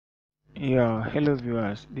Yeah, hello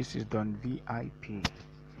viewers, this is Don VIP.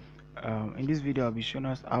 In this video I'll be showing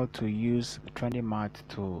us how to use Trending Mart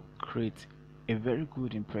to create a very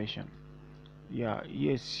good impression.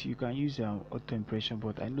 Yes, you can use auto impression,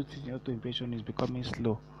 but I noticed the auto impression is becoming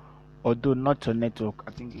slow, although not on network.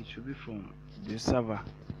 I think it should be from the server.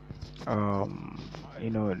 um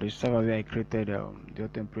the server where I created the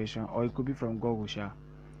auto impression, or it could be from Google Sha.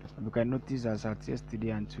 Because I noticed as at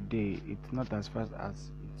yesterday and today it's not as fast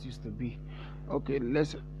as it used to be. Okay,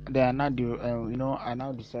 let's they are now the I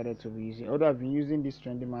now decided to be using, although I've been using this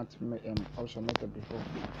Trending Mart option method before.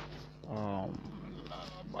 um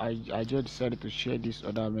I just decided to share this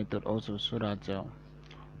other method also, so that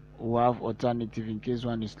we have alternative in case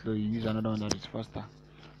one is slow, you use another one that is faster.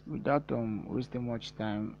 Without wasting much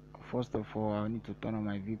time, first of all I need to turn on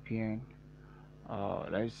my VPN.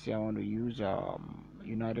 Let's say I want to use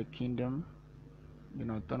United Kingdom.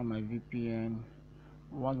 Turn on my VPN.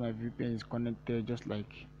 Once my VPN is connected, just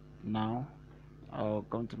like now, I'll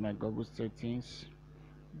come to my Google settings.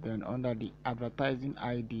 Then under the advertising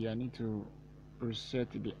ID, I need to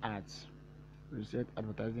reset the ads. Reset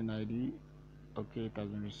advertising ID. Okay, it has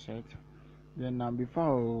been reset. Then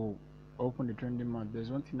before I open the Trending Mart, there's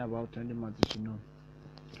one thing about Trending Mart you should know.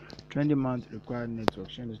 Trending Mart requires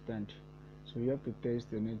network. You understand? So you have to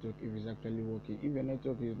test the network if it's actually working. If your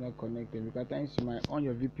network is not connected, because at times you might on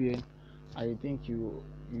your VPN and you think you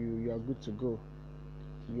are good to go.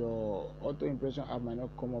 Your auto impression app might not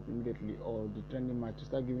come up immediately, or the Trending might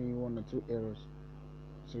start giving you one or two errors.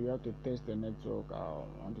 So you have to test the network. I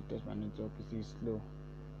want to test my network. It's slow.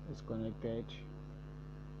 It's connected.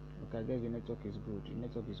 Okay, I guess the network is good. The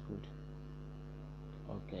network is good.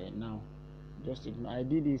 Okay, now just ignore. I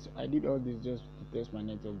did all this just to test my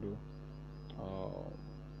network though.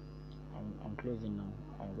 I'm closing now.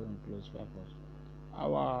 I'm going to close Firefox.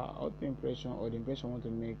 Our auto impression, or the impression I want to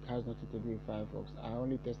make, has nothing to do with Firefox. I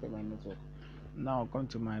only tested my network. Now I'll come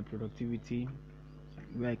to my productivity,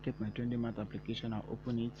 where I kept my Trending Mart application. I'll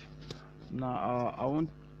open it. Now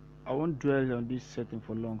I won't dwell on this setting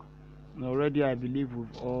for long. Now, already I believe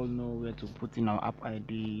we've all know where to put in our app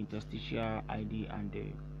ID, interstitial ID, and the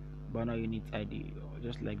banner unit ID.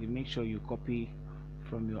 Just like make sure you copy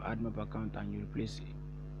from your Admob account and you replace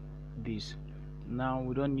this. Now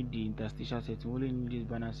we don't need the interstitial setting, we only need this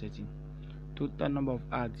banner setting. Total number of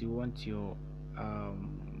ads you want your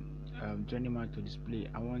Trending Mart to display.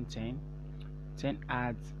 I want 10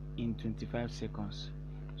 ads in 25 seconds.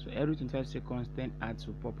 So every 25 seconds 10 ads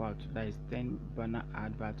will pop out. That is 10 banner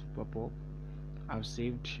adverts will pop up. I've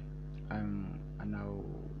saved and I'll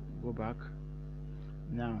go back.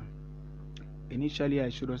 Now initially I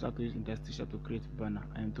showed us how to use interstitial to create banner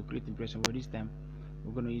and to create impression, but this time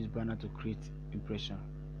we're going to use banner to create impression.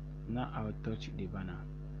 Now I'll touch the banner.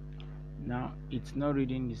 Now it's not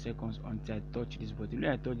reading the seconds until I touch this button. When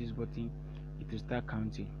I touch this button, it will start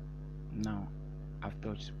counting. Now I've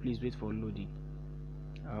touched. Please wait for loading.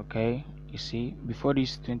 Okay, you see, before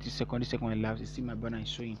this 20 second, this second elapsed, you see my banner is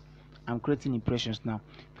showing. I'm creating impressions now.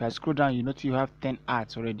 If I scroll down, you notice you have 10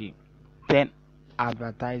 ads already. 10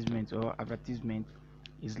 advertisements or advertisement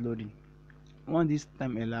is loading. Once this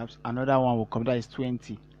time elapsed, another one will come. That is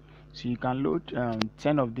 20. So you can load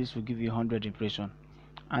 10 of this will give you 100 impressions,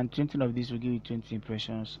 and 20 of this will give you 20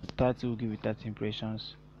 impressions, 30 will give you 30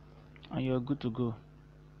 impressions, and you're good to go.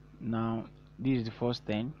 Now this is the first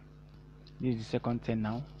 10, this is the second 10.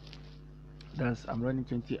 Now I'm running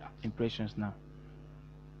 20 impressions now.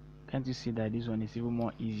 Can't you see that this one is even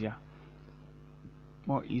more easy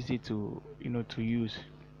to to use?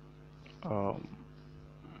 um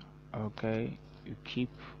okay, you keep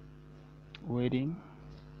waiting,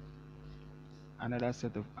 another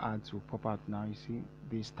set of ads will pop out. Now you see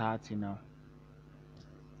they starting now.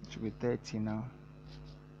 It should be 30 now.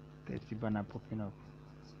 30 banner popping up.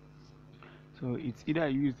 So it's either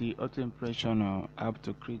you use the auto impression or app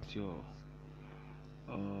to create your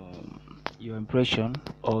impression,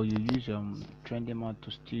 or you use Trending Mart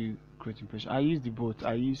to still create impression. I use the both.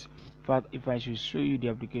 In fact, if I should show you the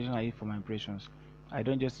application I use for my impressions, I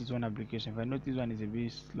don't just use one application. If I notice one is a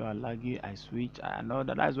bit slow or laggy, I switch. I know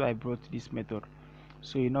that's why I brought this method.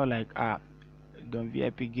 So like Don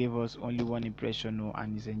VIP gave us only one impression,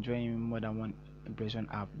 and is enjoying more than one impression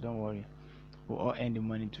app. Don't worry, we'll all earn the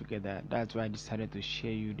money together. That's why I decided to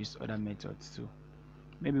share you these other methods too.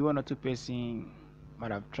 Maybe one or two person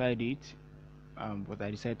might have tried it, but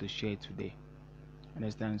I decided to share it today.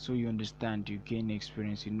 Understand? So you understand, you gain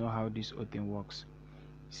experience, you know how this whole thing works.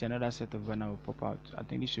 See, another set of banner will pop out. I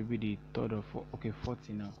think this should be the third or fourth. Okay,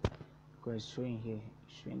 40 now, because it's showing here,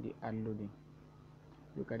 showing the ad loading.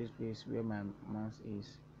 Look at this place where my mouse is.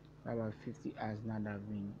 About 50 ads now that have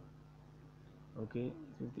been Okay,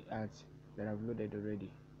 50 ads that I've loaded already.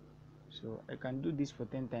 So I can do this for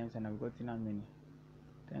 10 times and I've gotten how many?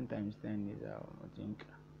 10 times 10 is I think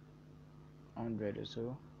 100 or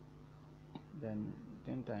so. Then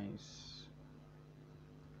 10 times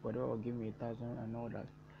whatever will give me 1,000 and all that.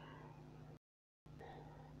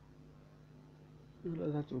 You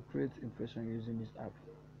learn how to create impression using this app.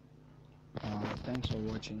 Thanks for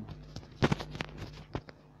watching.